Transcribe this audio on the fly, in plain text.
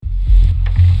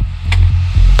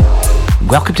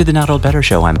Welcome to the Not Old Better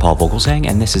Show. I'm Paul Vogelsang,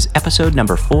 and this is episode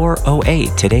number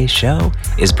 408. Today's show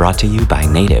is brought to you by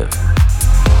Native.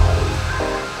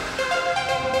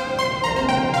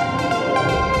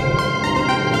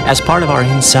 As part of our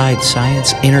Inside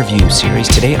Science interview series,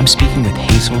 today I'm speaking with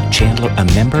Hazel Chandler, a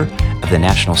member of the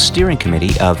National Steering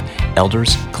Committee of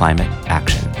Elders Climate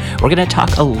Action. We're going to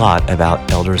talk a lot about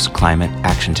Elders Climate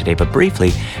Action today, but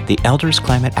briefly, the Elders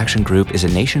Climate Action Group is a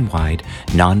nationwide,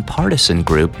 nonpartisan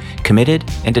group committed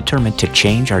and determined to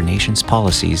change our nation's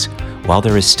policies while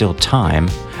there is still time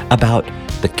about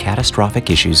the catastrophic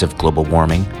issues of global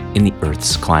warming in the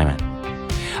Earth's climate.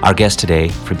 Our guest today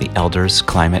from the Elders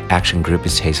Climate Action Group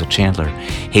is Hazel Chandler.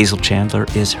 Hazel Chandler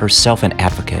is herself an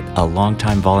advocate, a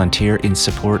longtime volunteer in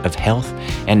support of health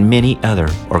and many other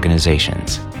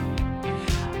organizations.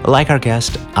 Like our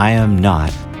guest, I am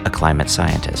not a climate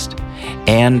scientist,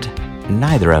 and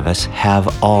neither of us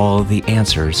have all the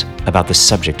answers about the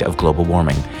subject of global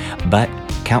warming, but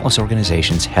countless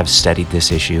organizations have studied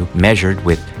this issue, measured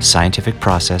with scientific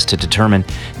process to determine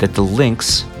that the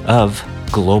links of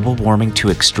global warming to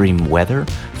extreme weather,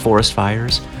 forest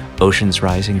fires, oceans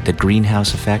rising, the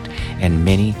greenhouse effect, and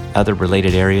many other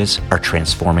related areas are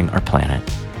transforming our planet.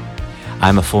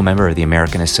 I'm a full member of the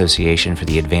American Association for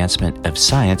the Advancement of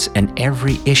Science, and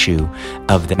every issue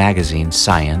of the magazine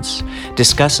Science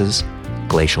discusses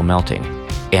glacial melting,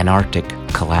 Antarctic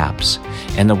collapse,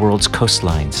 and the world's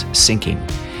coastlines sinking.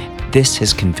 This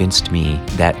has convinced me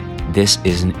that this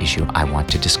is an issue I want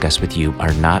to discuss with you,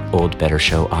 our Not Old Better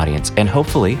Show audience, and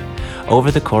hopefully,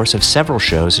 over the course of several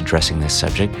shows addressing this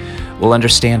subject, we'll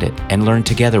understand it and learn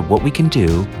together what we can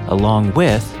do along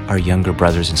with our younger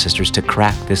brothers and sisters to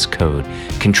crack this code,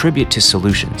 contribute to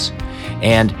solutions,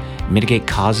 and mitigate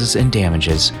causes and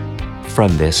damages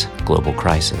from this global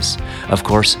crisis. Of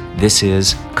course, this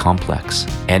is complex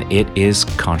and it is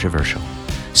controversial.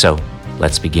 So,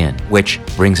 let's begin, which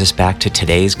brings us back to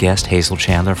today's guest, Hazel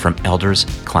Chandler from Elders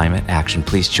Climate Action.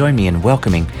 Please join me in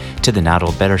welcoming to the Not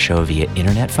Old Better Show via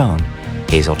internet phone,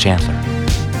 Hazel Chandler.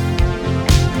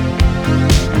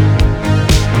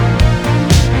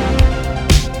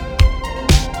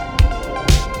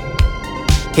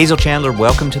 Hazel Chandler,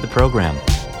 welcome to the program.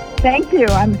 Thank you.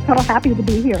 I'm so happy to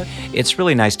be here. It's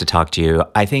really nice to talk to you.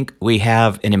 I think we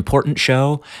have an important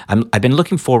show. I've been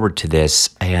looking forward to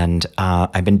this, and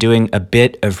I've been doing a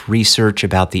bit of research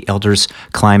about the Elders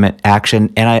Climate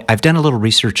Action, and I've done a little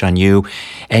research on you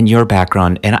and your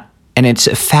background, and it's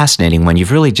a fascinating one.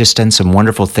 You've really just done some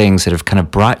wonderful things that have kind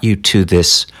of brought you to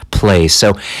this place.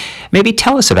 So maybe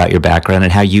tell us about your background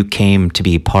and how you came to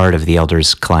be part of the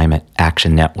Elders Climate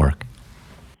Action Network.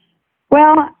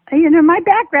 Well, my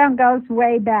background goes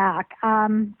way back.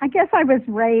 I guess I was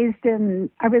raised in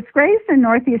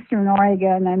northeastern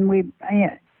Oregon, and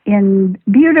in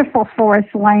beautiful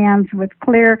forest lands with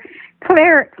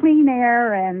clean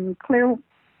air and clear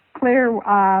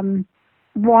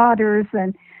waters,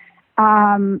 and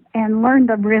learned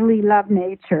to really love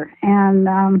nature. And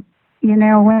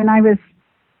when I was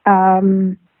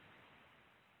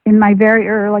in my very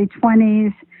early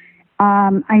 20s.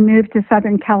 I moved to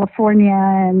Southern California,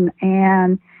 and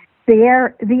the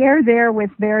air there was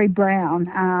very brown.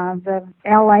 The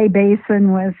LA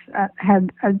basin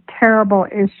had a terrible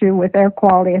issue with air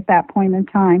quality at that point in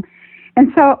time.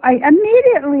 And so I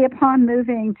immediately, upon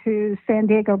moving to San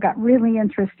Diego, got really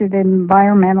interested in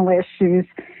environmental issues.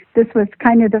 This was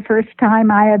kind of the first time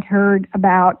I had heard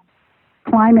about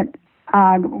climate,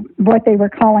 what they were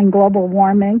calling global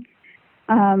warming.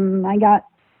 I got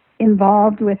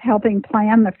involved with helping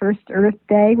plan the first Earth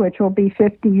Day, which will be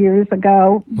 50 years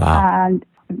ago. Wow.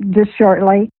 Just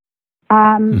shortly.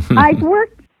 I've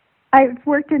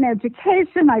worked in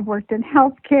education. I've worked in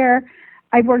healthcare.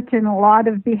 I've worked in a lot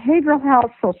of behavioral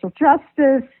health, social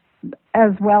justice,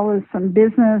 as well as some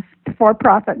business,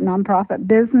 for-profit, nonprofit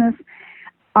business.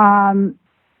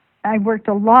 I worked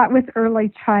a lot with early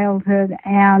childhood,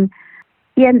 and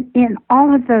in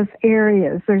all of those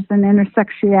areas, there's an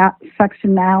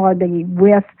intersectionality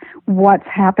with what's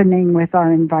happening with our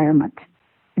environment.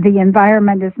 The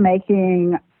environment is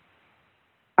making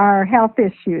our health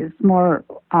issues more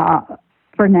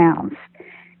pronounced.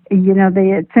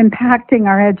 It's impacting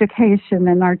our education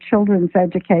and our children's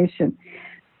education.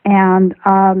 And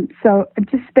so I've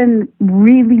just been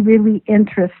really, really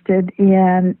interested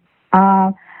in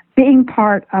being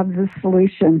part of the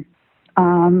solution.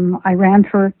 I ran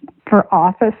for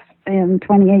office in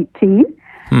 2018.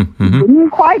 Mm-hmm.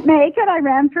 Didn't quite make it. I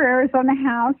ran for Arizona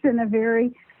House in a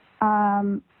very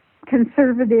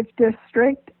conservative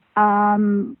district,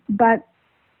 but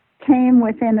came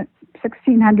within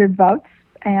 1,600 votes,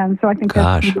 and so I think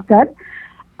that's pretty good.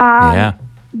 Yeah.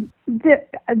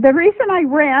 the reason I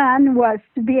ran was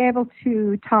to be able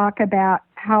to talk about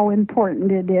how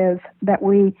important it is that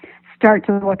we start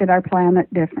to look at our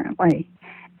planet differently,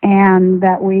 and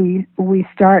that we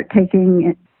start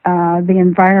taking the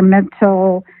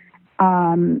environmental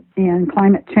and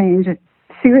climate change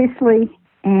seriously,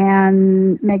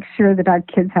 and make sure that our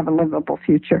kids have a livable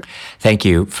future. Thank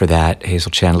you for that, Hazel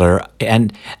Chandler.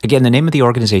 And again, the name of the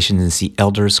organization is the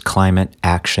Elders Climate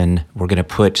Action. We're going to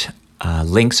put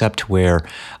links up to where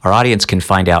our audience can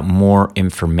find out more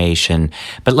information.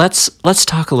 But let's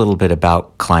talk a little bit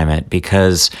about climate,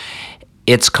 because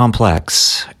it's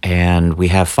complex, and we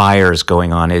have fires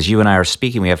going on. As you and I are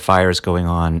speaking, we have fires going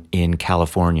on in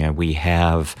California. We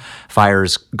have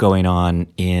fires going on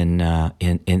in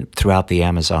throughout the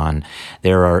Amazon.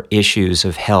 There are issues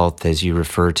of health, as you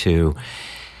refer to.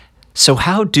 So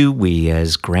how do we,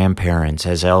 as grandparents,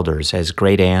 as elders, as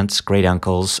great aunts, great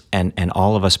uncles, and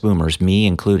all of us boomers, me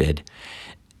included,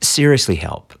 seriously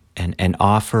help and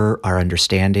offer our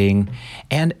understanding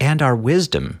and our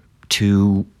wisdom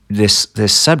to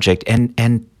this subject,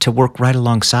 and to work right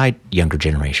alongside younger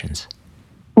generations?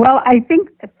 Well, I think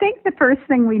the first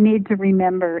thing we need to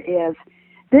remember is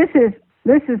this is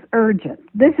urgent.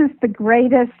 This is the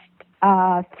greatest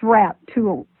threat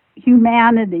to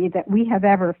humanity that we have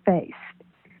ever faced.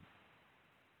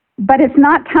 But it's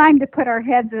not time to put our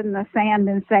heads in the sand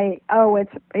and say, "Oh,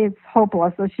 it's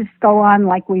hopeless. Let's just go on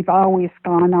like we've always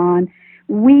gone on."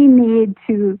 We need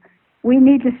to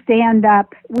stand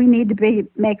up. We need to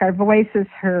make our voices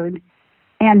heard,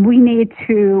 and we need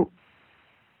to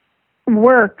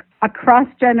work across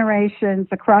generations,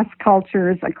 across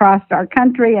cultures, across our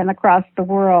country, and across the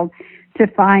world to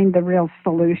find the real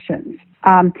solutions.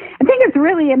 I think it's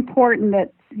really important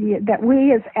that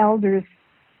we as elders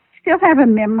still have a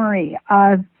memory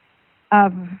of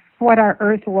what our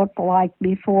Earth looked like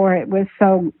before it was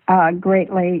so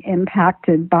greatly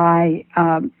impacted by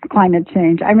climate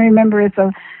change. I remember as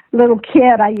a little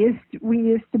kid, we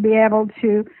used to be able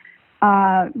to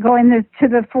go to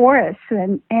the forests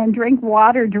and drink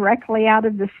water directly out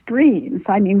of the streams.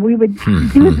 I mean, we would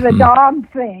do the dog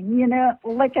thing,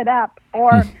 lick it up,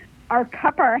 or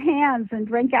cup our hands and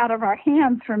drink out of our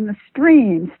hands from the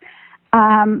streams.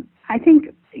 I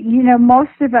think,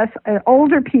 most of us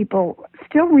older people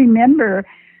still remember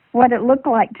what it looked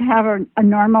like to have a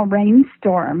normal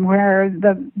rainstorm, where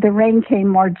the rain came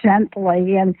more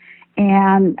gently and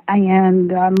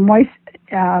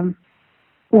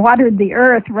watered the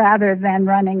earth rather than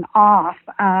running off,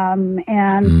 and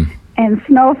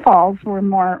snowfalls were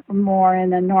more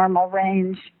in a normal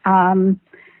range.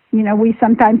 We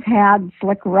sometimes had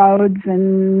slick roads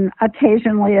and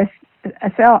occasionally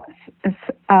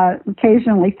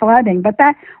flooding, but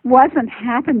that wasn't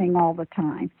happening all the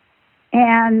time.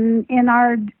 And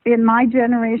in my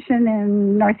generation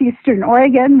in northeastern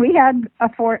Oregon, we had a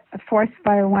forest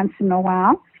fire once in a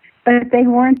while, but they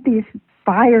weren't these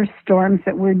firestorms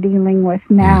that we're dealing with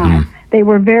now. Mm-hmm. They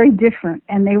were very different,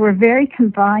 and they were very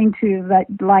confined to the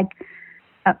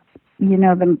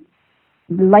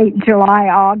late July,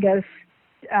 August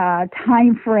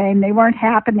time frame. They weren't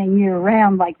happening year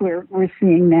round like we're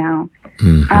seeing now.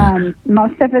 Mm-hmm.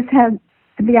 Most of us had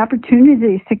the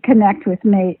opportunities to connect with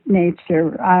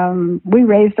nature. We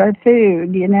raised our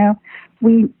food.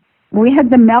 We had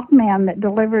the milkman that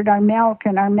delivered our milk,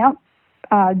 and our milk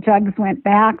jugs went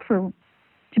back to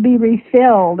be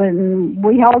refilled, and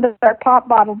we held our pop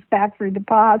bottles back for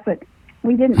deposit.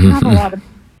 We didn't have a lot of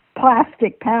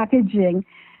plastic packaging.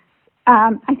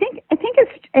 I think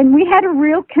and we had a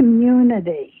real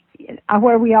community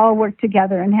where we all worked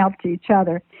together and helped each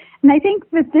other. And I think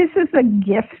that this is a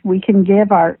gift we can give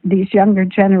these younger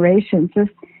generations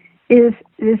is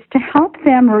to help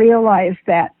them realize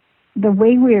that the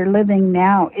way we are living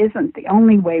now isn't the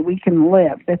only way we can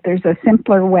live, that there's a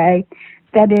simpler way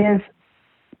that is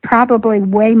probably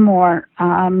way more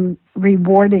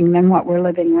rewarding than what we're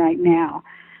living right now.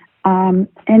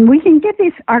 And we can give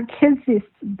our kids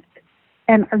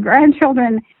and our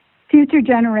grandchildren, future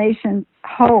generations,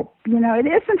 hope. It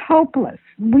isn't hopeless.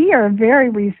 We are very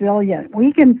resilient.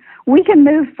 We can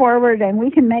move forward, and we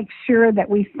can make sure that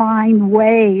we find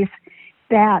ways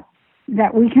that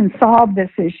we can solve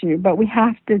this issue. But we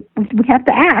have to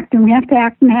act, and we have to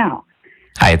act now.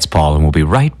 Hi, it's Paul, and we'll be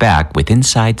right back with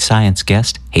Inside Science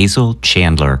guest Hazel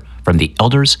Chandler from the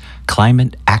Elders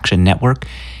Climate Action Network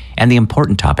and the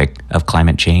important topic of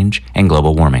climate change and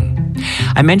global warming.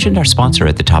 I mentioned our sponsor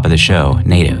at the top of the show,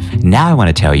 Native. Now I want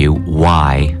to tell you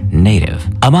why Native.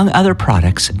 Among other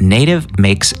products, Native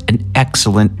makes an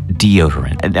excellent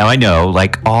deodorant. Now, I know,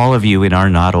 like all of you in our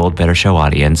Not Old Better Show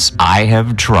audience, I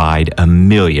have tried a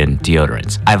million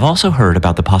deodorants. I've also heard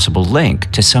about the possible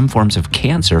link to some forms of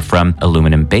cancer from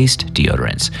aluminum-based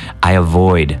deodorants. I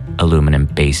avoid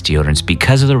aluminum-based deodorants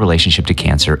because of the relationship to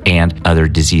cancer and other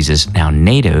diseases. Now,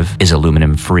 Native is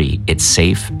aluminum-free. It's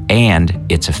safe and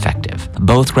it's effective.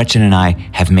 Both Gretchen and I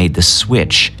have made the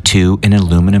switch to an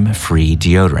aluminum-free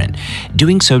deodorant.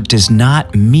 Doing so does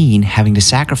not mean having to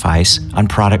sacrifice on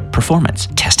product performance.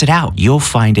 Test it out. You'll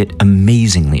find it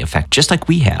amazingly effective, just like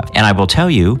we have. And I will tell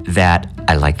you that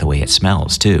I like the way it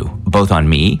smells too, both on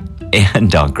me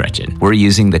and on Gretchen. We're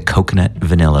using the coconut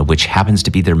vanilla, which happens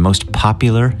to be their most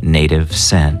popular Native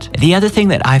scent. The other thing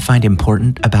that I find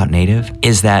important about Native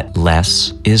is that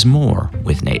less is more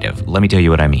with Native. Let me tell you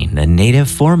what I mean. The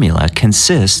Native formula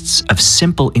consists of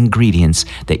simple ingredients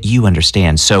that you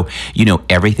understand, so you know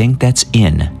everything that's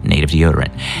in Native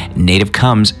deodorant. Native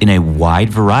comes in a wide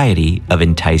variety of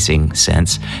enticing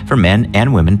scents for men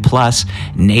and women, plus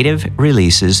Native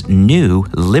releases new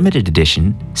limited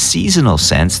edition seasonal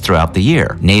scents throughout the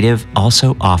year. Native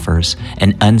also offers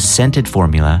an unscented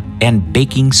formula and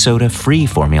baking soda-free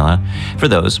formula for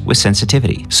those with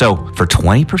sensitivity. So for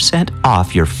 20%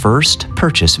 off your first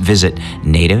purchase, visit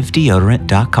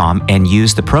nativedeodorant.com and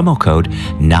use the promo code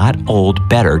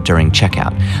NOTOLDBETTER during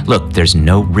checkout. Look, there's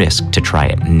no risk to try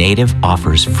it. Native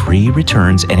offers free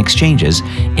returns and exchanges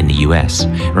in the U.S.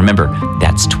 Remember,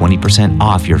 that's 20%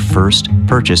 off your first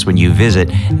purchase when you visit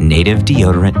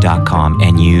nativedeodorant.com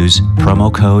and use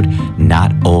promo code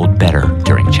NOTOLDBETTER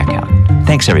during checkout.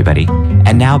 Thanks, everybody.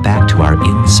 And now back to our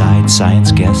Inside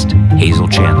Science guest, Hazel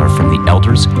Chandler from the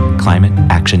Elders Climate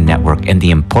Action Network and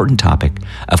the important topic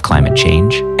of climate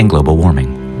change and global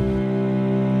warming.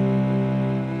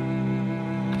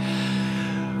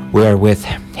 We are with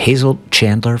Hazel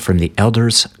Chandler from the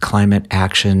Elders Climate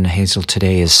Action. Hazel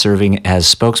today is serving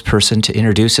as spokesperson to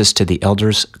introduce us to the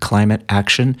Elders Climate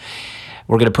Action.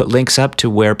 We're going to put links up to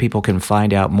where people can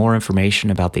find out more information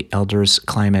about the Elders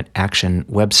Climate Action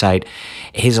website.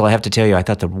 Hazel, I have to tell you, I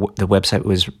thought the website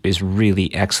is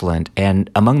really excellent. And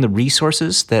among the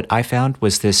resources that I found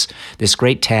was this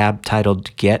great tab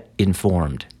titled Get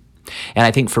Informed. And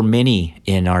I think for many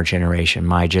in our generation,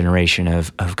 my generation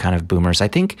of kind of boomers, I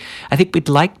think we'd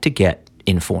like to get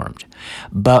informed.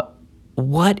 But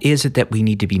what is it that we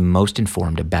need to be most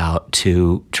informed about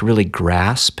to really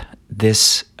grasp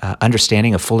this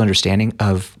full understanding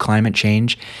of climate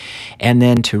change, and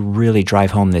then to really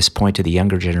drive home this point to the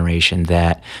younger generation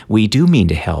that we do mean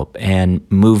to help and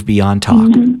move beyond talk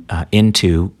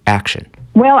into action?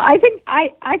 Well, I think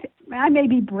I may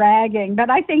be bragging, but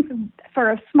I think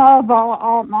for a small,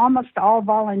 almost all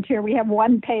volunteer, we have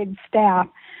one paid staff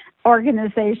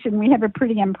organization. We have a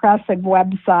pretty impressive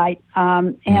website,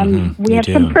 and we have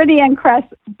some pretty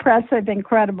impressive,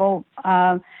 incredible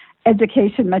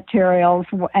education materials,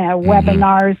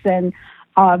 webinars, and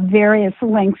various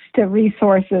links to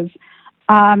resources.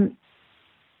 I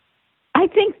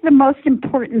think the most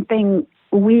important thing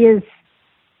we as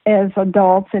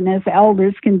adults and as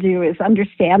elders can do is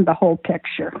understand the whole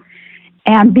picture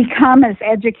and become as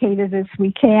educated as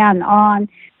we can on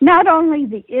not only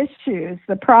the issues,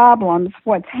 the problems,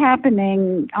 what's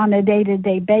happening on a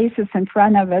day-to-day basis in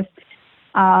front of us,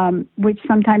 which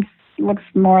sometimes looks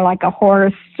more like a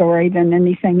horror story than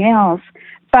anything else,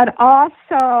 but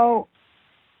also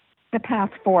the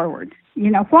path forward. You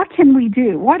know, what can we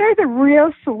do? What are the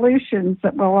real solutions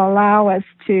that will allow us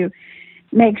to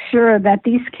make sure that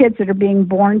these kids that are being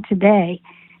born today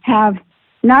have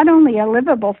not only a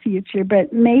livable future,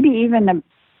 but maybe even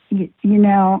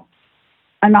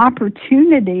an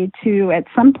opportunity to, at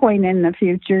some point in the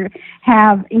future,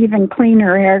 have even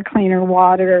cleaner air, cleaner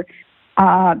water,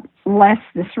 less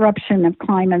disruption of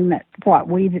climate what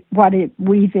we've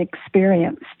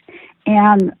experienced.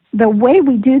 And the way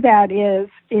we do that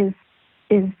is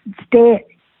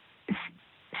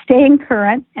staying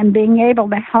current and being able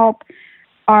to help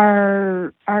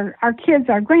our kids,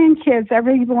 our grandkids,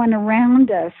 everyone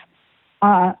around us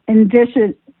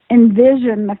envision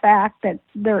the fact that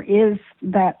there is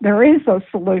those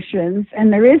solutions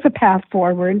and there is a path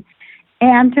forward,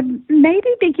 and to maybe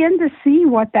begin to see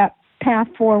what that path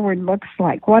forward looks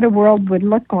like, what a world would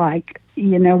look like,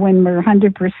 when we're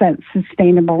 100%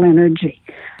 sustainable energy.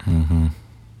 Mm-hmm.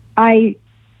 I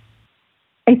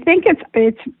think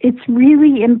it's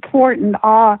really important,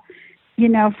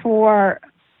 for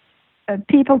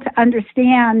people to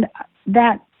understand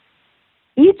that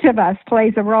each of us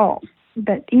plays a role,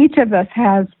 that each of us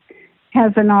has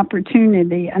an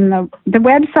opportunity. And the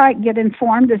website Get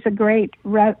Informed is a great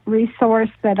resource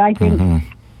that I think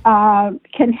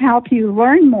can help you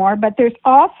learn more, but there's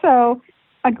also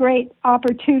a great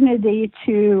opportunity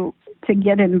to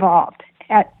get involved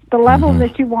at the level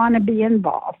that you want to be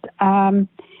involved.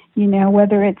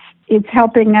 Whether it's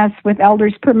helping us with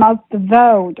Elders Promote the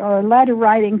Vote, or letter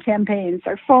writing campaigns,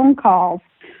 or phone calls,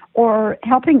 or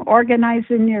helping organize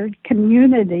in your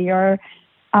community, or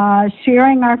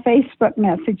sharing our Facebook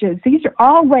messages. These are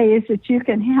all ways that you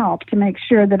can help to make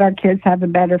sure that our kids have a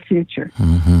better future.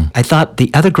 I thought the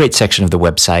other great section of the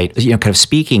website, kind of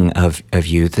speaking of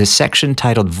youth, this section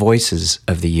titled Voices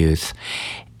of the Youth.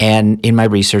 And in my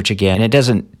research, again, it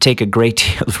doesn't take a great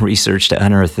deal of research to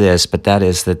unearth this, but that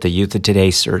is that the youth of today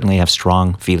certainly have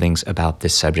strong feelings about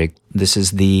this subject. This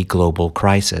is the global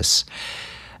crisis.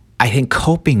 I think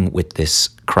coping with this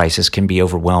crisis can be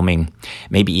overwhelming,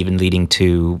 maybe even leading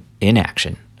to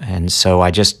inaction. And so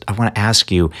I want to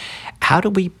ask you, how do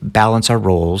we balance our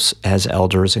roles as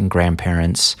elders and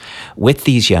grandparents with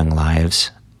these young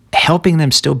lives, helping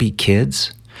them still be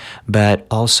kids, but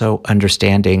also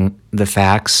understanding the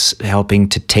facts, helping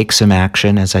to take some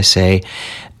action, as I say,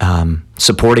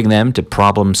 supporting them to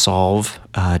problem solve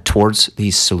towards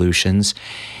these solutions,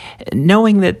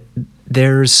 knowing that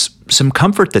there's some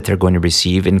comfort that they're going to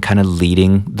receive in kind of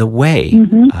leading the way,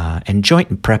 and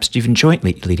perhaps even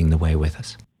jointly leading the way with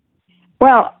us?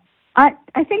 Well, I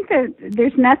think that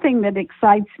there's nothing that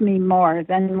excites me more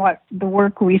than what the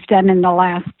work we've done in the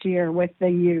last year with the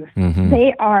youth.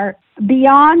 They are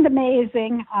beyond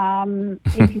amazing.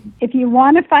 If you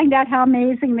want to find out how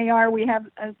amazing they are, we have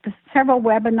several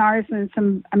webinars and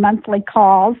some monthly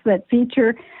calls that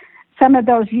feature some of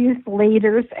those youth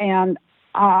leaders, and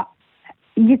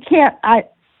you can't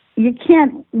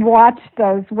watch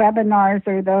those webinars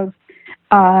or those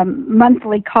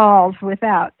monthly calls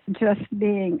without just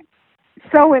being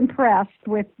so impressed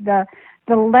with the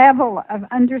level of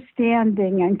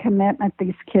understanding and commitment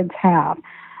these kids have.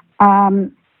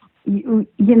 We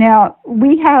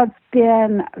have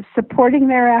been supporting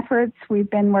their efforts. We've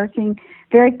been working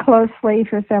very closely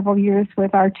for several years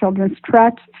with our Children's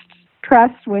Trust,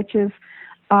 which is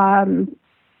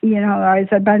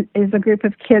is a group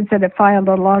of kids that have filed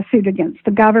a lawsuit against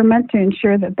the government to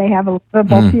ensure that they have a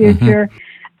livable future.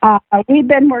 We've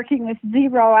been working with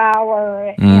 0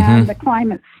 Hour and the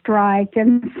Climate Strike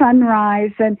and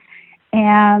Sunrise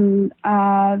and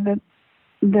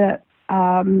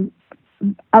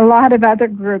a lot of other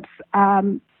groups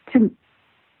to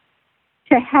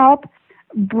help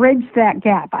bridge that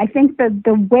gap. I think that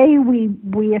the way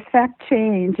we affect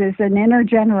change is an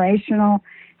intergenerational.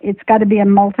 It's got to be a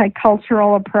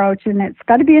multicultural approach, and it's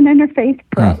got to be an interfaith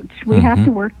approach. We have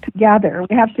to work together.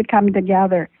 We have to come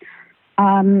together.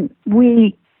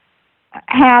 We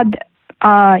had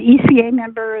ECA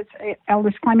members,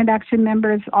 Elders Climate Action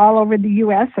members all over the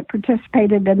U.S. that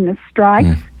participated in the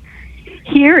strikes.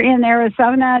 Here in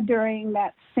Arizona, during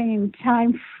that same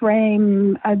time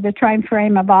frame, the time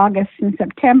frame of August and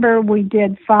September, we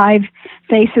did 5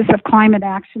 Faces of Climate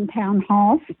Action town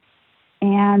halls.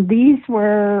 And these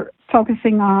were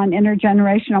focusing on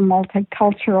intergenerational,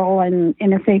 multicultural, and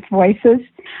interfaith voices.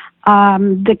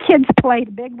 The kids played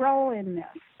a big role in this.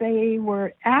 They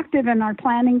were active in our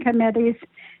planning committees.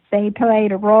 They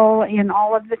played a role in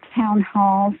all of the town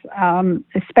halls,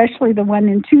 especially the one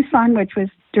in Tucson, which was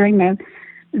during the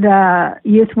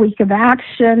Youth Week of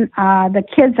Action. The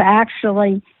kids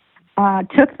actually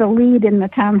took the lead in the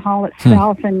town hall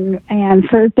itself and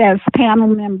served as panel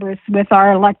members with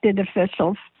our elected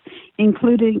officials,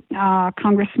 including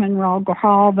Congressman Raul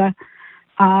Grijalva,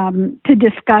 to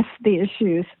discuss the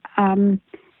issues.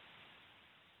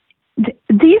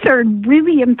 These are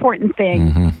really important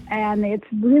things, and it's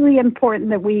really important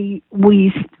that we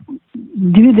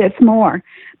do this more.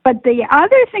 But the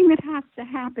other thing that has to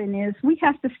happen is we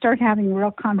have to start having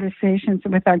real conversations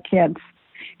with our kids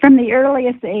from the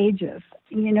earliest ages.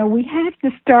 We have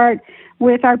to start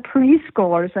with our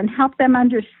preschoolers and help them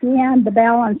understand the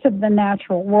balance of the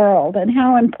natural world and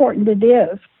how important it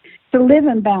is to live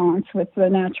in balance with the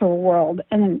natural world.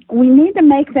 And we need to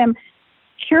make them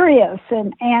curious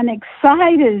and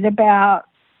excited about,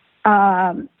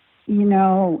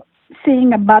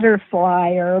 seeing a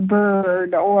butterfly or a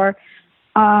bird or,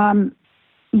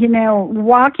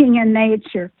 walking in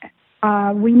nature.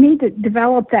 We need to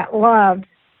develop that love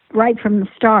right from the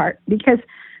start, because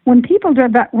when kids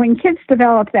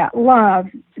develop that love,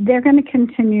 they're going to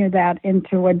continue that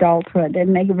into adulthood,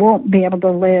 and they won't be able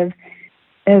to live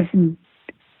as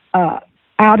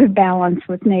out of balance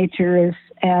with nature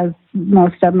as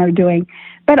most of them are doing.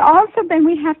 But also then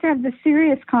we have to have the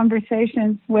serious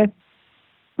conversations with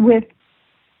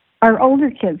our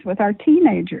older kids, with our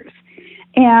teenagers.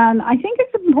 And I think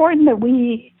it's important that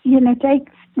we, take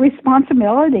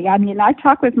responsibility. I mean, I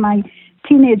talk with my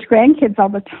teenage grandkids all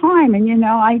the time, and,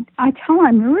 I tell them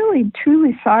I'm really,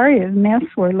 truly sorry the mess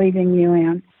we're leaving you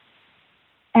in.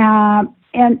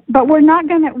 But we're not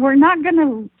gonna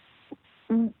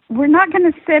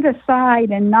sit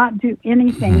aside and not do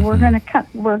anything. We're gonna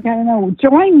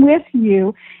join with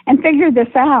you and figure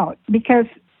this out, because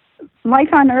life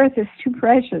on Earth is too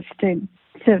precious to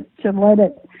let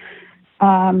it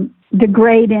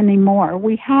degrade anymore.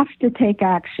 We have to take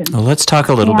action. Well, let's talk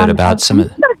a little bit about some of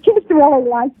the kids really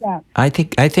like that. I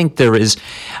think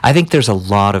there's a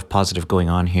lot of positive going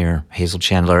on here, Hazel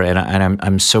Chandler, and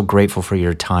I'm so grateful for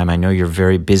your time. I know you're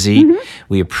very busy. Mm-hmm.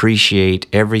 We appreciate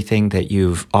everything that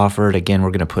you've offered. Again,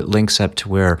 we're going to put links up to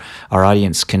where our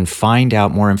audience can find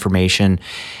out more information.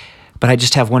 But I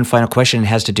just have one final question. It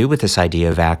has to do with this idea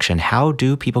of action. How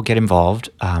do people get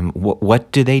involved?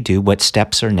 What do they do? What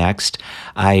steps are next?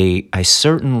 I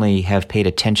certainly have paid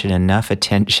enough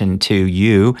attention to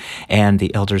you and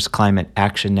the Elders Climate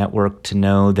Action Network to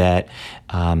know that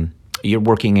you're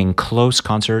working in close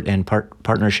concert and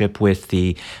partnership with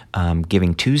the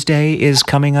Giving Tuesday is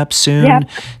coming up soon. Yep.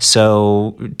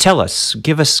 So tell us,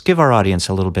 give our audience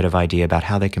a little bit of idea about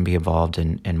how they can be involved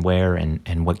and where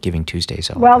and what Giving Tuesday is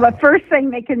all about. Well, the first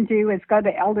thing they can do is go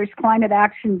to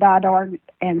eldersclimateaction.org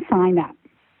and sign up.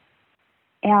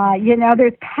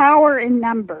 There's power in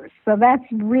numbers, so that's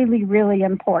really, really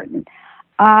important.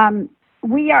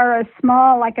 We are a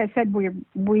small, like I said,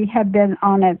 we have been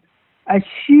on a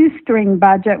shoestring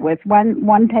budget with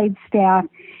one paid staff,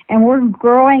 and we're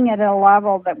growing at a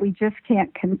level that we just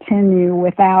can't continue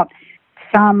without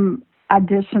some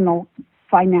additional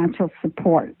financial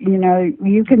support.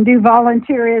 You can do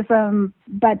volunteerism,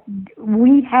 but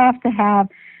we have to have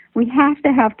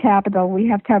capital. We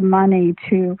have to have money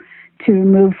to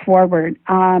move forward.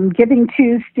 Giving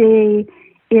Tuesday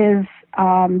is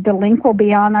the link will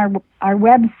be on our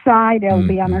website. It'll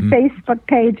be on our Facebook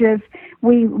pages.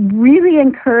 We really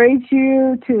encourage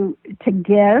you to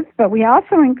give, but we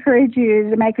also encourage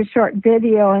you to make a short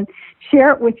video and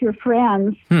share it with your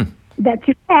friends that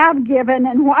you have given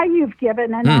and why you've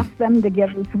given, and ask them to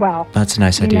give as well. That's a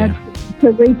nice idea. To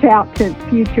reach out to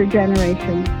future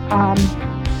generations. A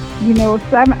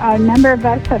number of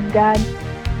us have done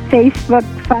Facebook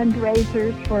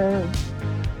fundraisers for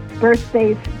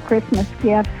birthdays, Christmas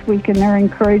gifts. We can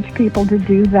encourage people to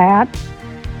do that.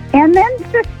 And then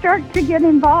just start to get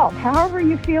involved. However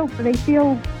they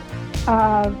feel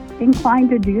inclined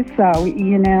to do so,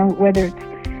 whether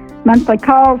it's monthly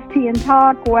calls, tea and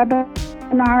talk,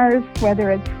 webinars,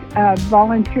 whether it's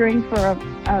volunteering for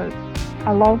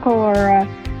a local or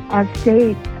a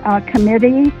state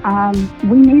committee.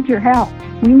 We need your help.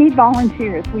 We need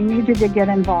volunteers. We need you to get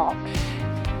involved.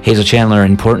 Hazel Chandler,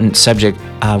 important subject.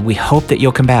 We hope that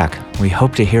you'll come back. We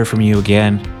hope to hear from you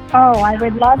again. Oh, I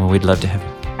would love to. Well, we'd love to have you.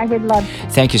 I would love to.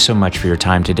 Thank you so much for your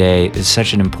time today. It's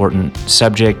such an important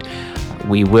subject.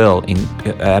 We will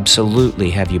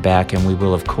absolutely have you back, and we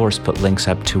will, of course, put links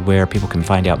up to where people can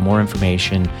find out more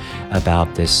information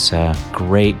about this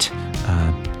great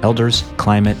Elders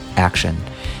Climate Action.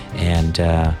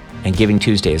 And Giving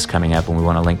Tuesday is coming up, and we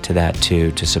want to link to that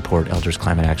too to support Elders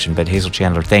Climate Action. But Hazel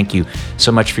Chandler, thank you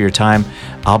so much for your time.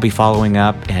 I'll be following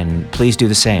up, and please do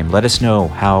the same. Let us know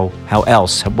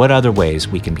what other ways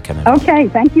we can become involved. Okay,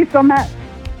 thank you so much.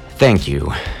 Thank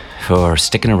you for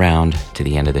sticking around to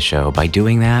the end of the show. By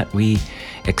doing that, we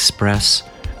express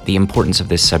the importance of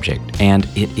this subject, and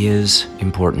it is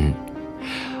important.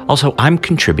 Also, I'm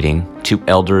contributing to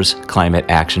Elders Climate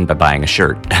Action by buying a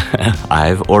shirt.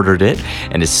 I've ordered it,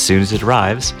 and as soon as it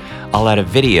arrives, I'll add a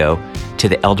video to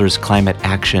the Elders Climate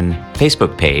Action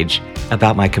Facebook page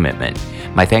about my commitment.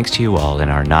 My thanks to you all in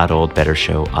our Not Old Better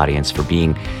Show audience for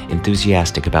being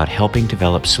enthusiastic about helping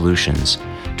develop solutions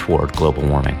toward global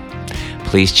warming.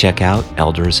 Please check out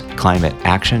Elders Climate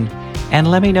Action,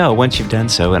 and let me know once you've done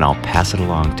so, and I'll pass it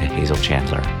along to Hazel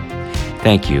Chandler.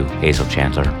 Thank you, Hazel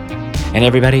Chandler. And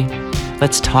everybody,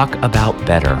 let's talk about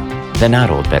better, the Not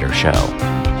Old Better Show.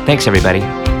 Thanks, everybody.